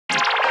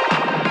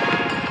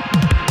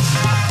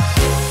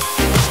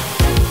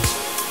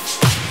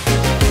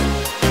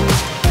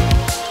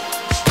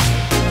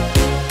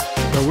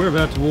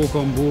about to walk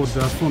on board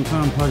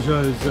Fountaine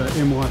Pajot's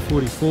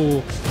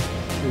MY44,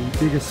 the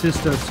bigger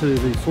sister to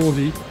the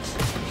 40.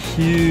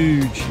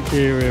 Huge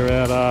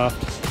area out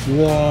aft,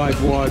 wide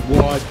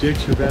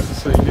decks you're about to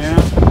see now.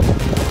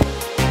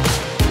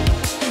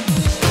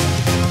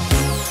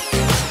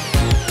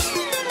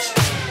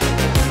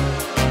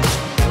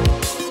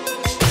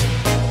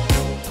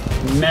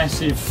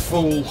 Massive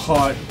full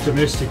height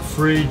domestic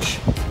fridge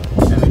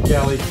and a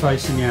galley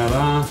facing out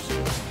aft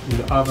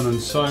with oven and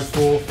so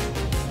forth.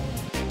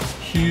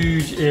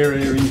 Huge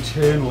area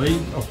internally,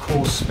 of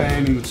course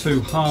spanning the two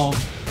hulls.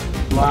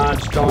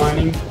 Large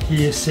dining,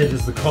 here set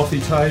as the coffee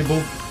table.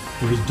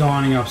 There is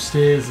dining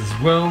upstairs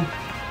as well.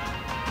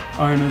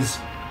 Owners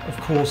of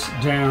course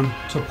down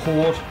to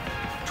port.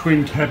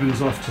 Twin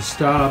cabins off to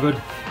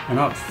starboard, and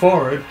up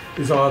forward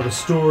is either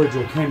storage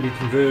or can be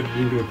converted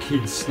into a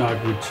kid's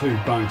snug with two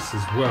bunks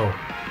as well.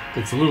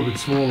 It's a little bit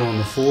smaller on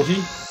the 40.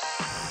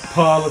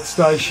 Pilot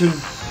station,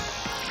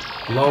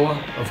 lower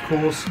of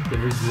course,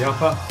 there is the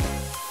upper.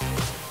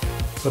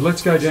 But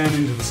let's go down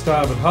into the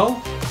starboard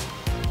hull.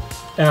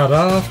 Out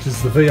aft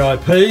is the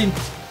VIP,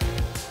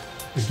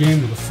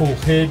 again with a full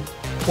head,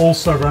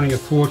 also running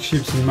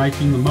athwartships and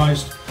making the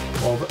most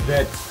of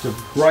that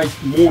great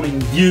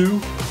morning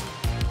view.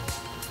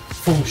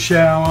 Full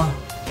shower.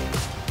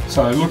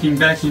 So looking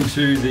back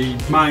into the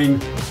main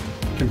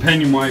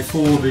companionway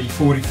for the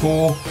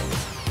 44,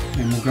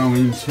 and we'll go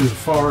into the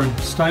forward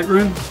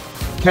stateroom.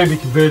 Can be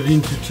converted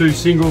into two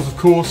singles of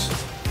course,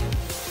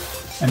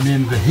 and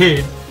then the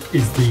head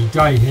is the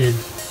day head,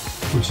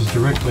 which is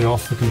directly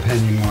off the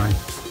companionway.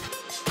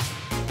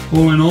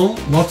 All in all,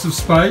 lots of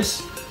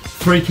space.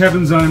 3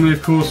 cabins only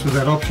of course, with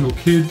that optional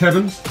kid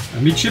cabin,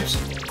 amidships,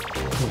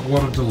 but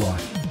what a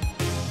delight.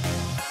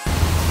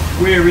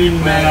 We're in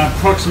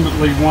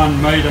approximately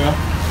 1 metre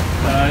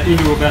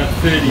into about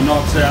 30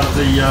 knots out of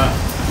the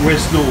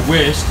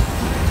west-northwest,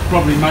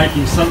 probably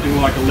making something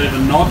like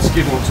 11 knots,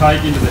 give or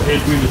take. Into the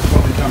headwind it's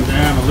probably come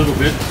down a little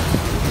bit,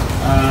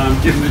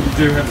 given that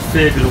you do have a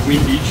fair bit of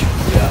windage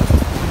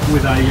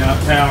with a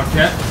power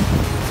cat.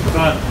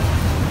 But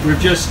we've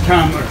just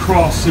come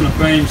across in a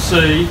beam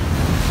sea,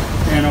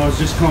 and I was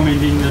just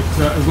commenting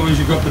that as long as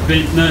you've got the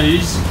bent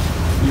knees,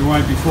 you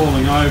won't be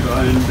falling over,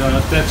 and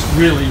that's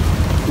really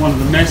one of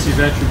the massive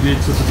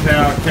attributes of the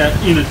power cat,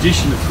 in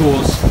addition of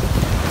course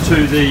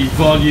to the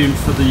volume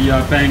for the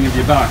bang of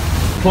your buck.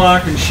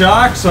 Clark and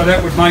Shark, so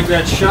that would make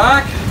that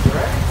Shark.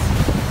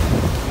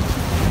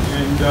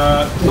 And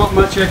not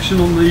much action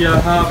on the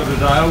harbour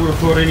today. I would have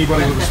thought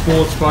anybody with a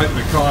sports boat and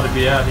a kite would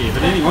be out here,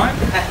 but anyway,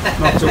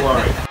 not to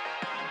worry.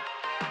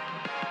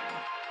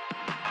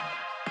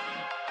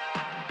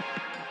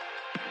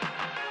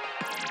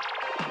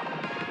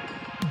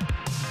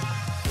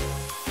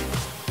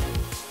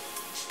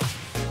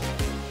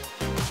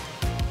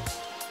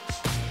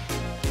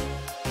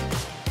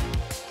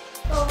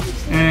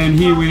 And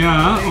here we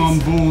are on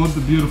board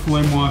the beautiful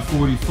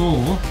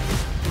MY44.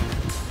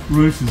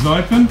 Roof is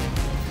open,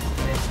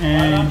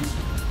 and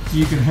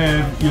you can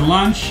have your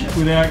lunch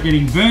without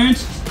getting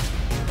burnt,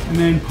 and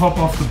then pop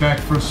off the back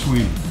for a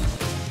swim.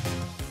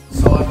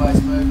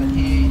 Sideways movement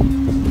here.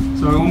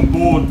 So on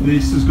board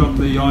this has got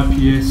the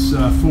IPS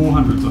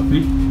 400s, I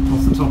think,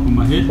 off the top of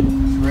my head.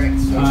 Correct,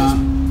 so just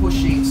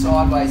pushing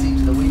sideways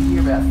into the wind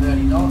here, about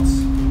 30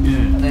 knots. Yeah.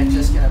 And then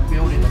just going to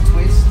build in the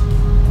twist.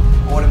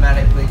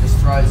 Automatically just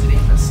throws it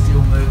in, but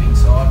still moving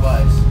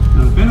sideways.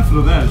 Now the benefit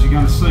of that, as you're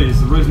going to see, is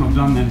the reason I've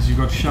done that is you've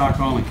got Shark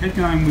Island. Keep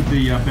going with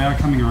the bow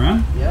coming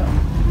around. Yeah.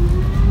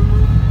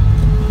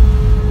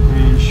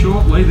 And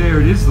shortly,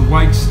 there it is, the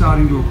wake's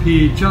starting to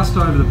appear just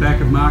over the back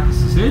of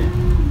Marcus's head.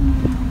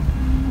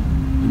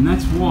 And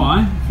that's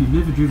why, if you've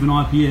never driven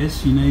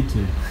IPS, you need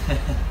to.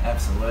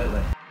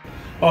 Absolutely.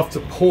 Off to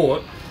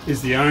port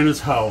is the owner's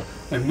hull.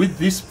 And with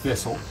this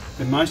vessel,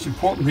 the most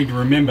important thing to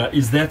remember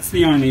is that's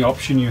the only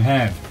option you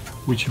have,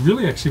 which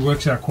really actually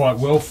works out quite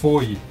well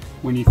for you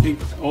when you think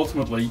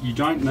ultimately you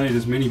don't need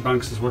as many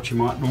bunks as what you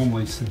might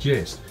normally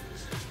suggest.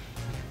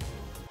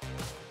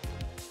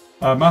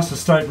 Master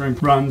stateroom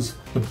runs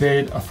the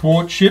bed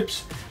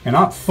athwartships, and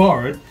up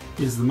forward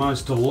is the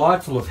most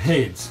delightful of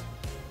heads.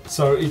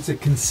 So it's a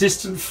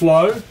consistent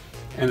flow,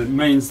 and it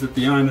means that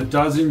the owner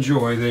does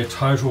enjoy their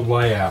total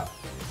layout.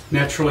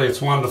 Naturally,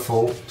 it's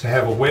wonderful to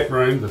have a wet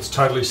room that's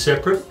totally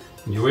separate,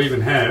 and you even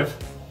have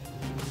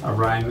a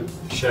rain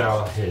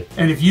shower head.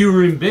 And if you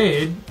were in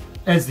bed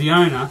as the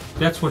owner,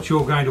 that's what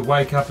you're going to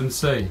wake up and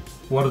see.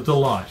 What a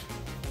delight.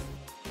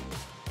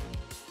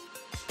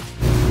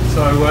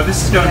 So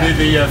this is going to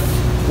be the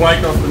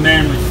wake off the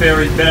Manly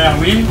Ferry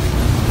bow in.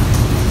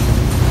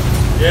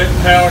 Yep,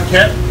 power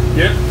cat.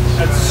 Yep,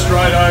 that's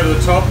straight over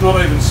the top,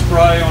 not even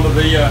spray onto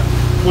the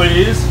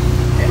clears.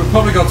 We've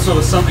probably got sort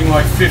of something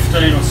like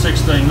 15 or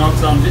 16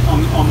 knots on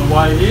the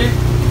way here.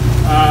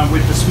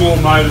 With the small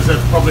motors,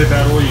 that's probably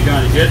about all you're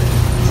going to get.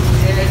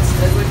 Yeah,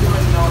 we're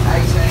doing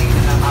 18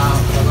 and a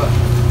half, but I've got a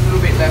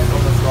little bit left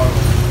on the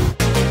throttle.